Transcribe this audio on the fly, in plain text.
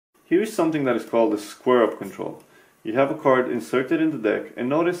Here is something that is called the square up control. You have a card inserted in the deck, and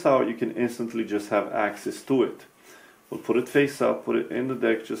notice how you can instantly just have access to it. We'll put it face up, put it in the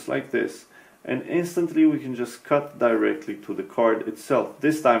deck just like this, and instantly we can just cut directly to the card itself.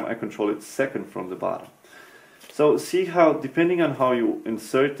 This time I control it second from the bottom. So see how, depending on how you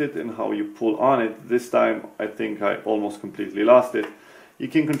insert it and how you pull on it, this time I think I almost completely lost it. You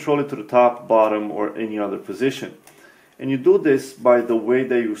can control it to the top, bottom, or any other position. And you do this by the way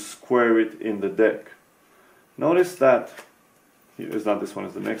that you square it in the deck. Notice that, here is not this one,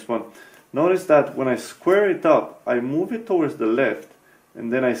 it's the next one. Notice that when I square it up, I move it towards the left,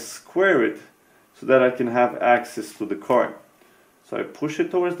 and then I square it so that I can have access to the card. So I push it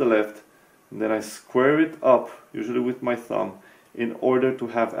towards the left, and then I square it up, usually with my thumb, in order to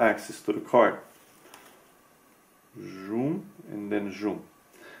have access to the card. Zoom, and then zoom.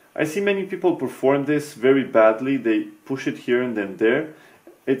 I see many people perform this very badly. They push it here and then there.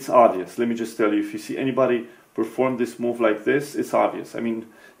 It's obvious. Let me just tell you, if you see anybody perform this move like this, it's obvious. I mean,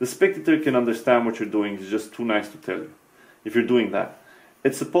 the spectator can understand what you're doing. It's just too nice to tell you if you're doing that.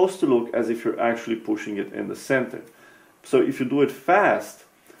 It's supposed to look as if you're actually pushing it in the center. So if you do it fast,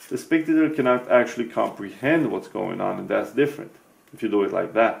 the spectator cannot actually comprehend what's going on, and that's different if you do it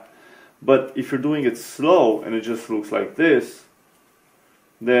like that. But if you're doing it slow and it just looks like this,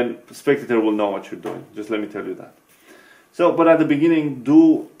 then the spectator will know what you're doing. Just let me tell you that. So, but at the beginning,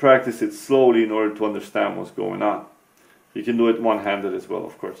 do practice it slowly in order to understand what's going on. You can do it one-handed as well,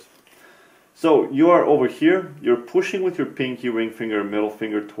 of course. So, you are over here, you're pushing with your pinky, ring finger, and middle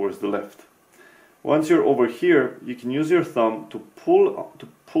finger towards the left. Once you're over here, you can use your thumb to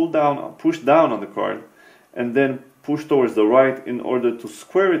push down on the card, and then push towards the right in order to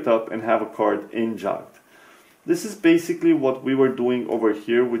square it up and have a card injogged. This is basically what we were doing over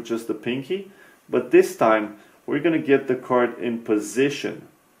here with just the pinky, but this time we're going to get the card in position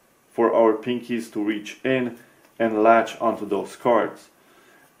for our pinkies to reach in and latch onto those cards.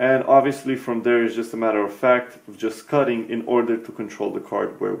 And obviously from there is just a matter of fact of just cutting in order to control the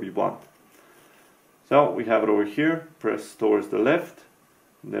card where we want. So we have it over here, press towards the left,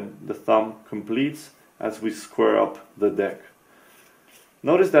 and then the thumb completes as we square up the deck.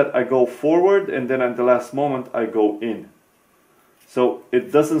 Notice that I go forward and then at the last moment I go in. So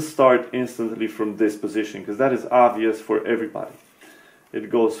it doesn't start instantly from this position, because that is obvious for everybody. It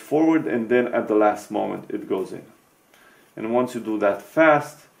goes forward and then at the last moment it goes in. And once you do that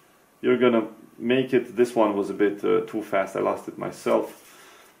fast, you're gonna make it, this one was a bit too fast, I lost it myself.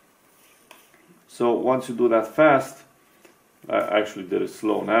 So once you do that fast, I actually did it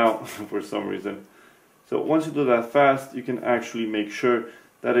slow now for some reason. So once you do that fast, you can actually make sure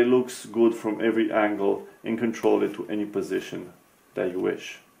that it looks good from every angle and control it to any position that you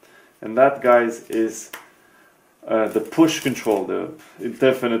wish. And that, guys, is the push control. It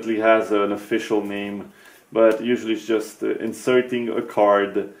definitely has an official name, but usually it's just inserting a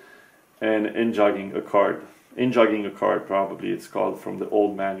card and injogging a card. Injogging a card, probably it's called, from the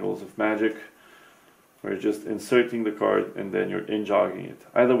old manuals of Magic, where you're just inserting the card and then you're injogging it,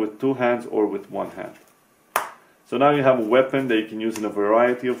 either with two hands or with one hand. So now you have a weapon that you can use in a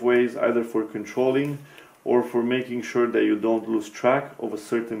variety of ways, either for controlling or for making sure that you don't lose track of a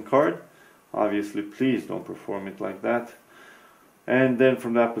certain card. Obviously, please don't perform it like that. And then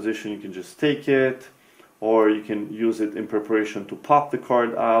from that position you can just take it, or you can use it in preparation to pop the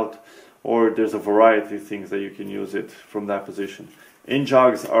card out, or there's a variety of things that you can use it from that position.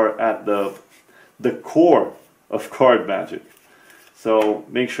 Injogs are at the core of card magic, so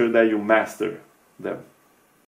make sure that you master them.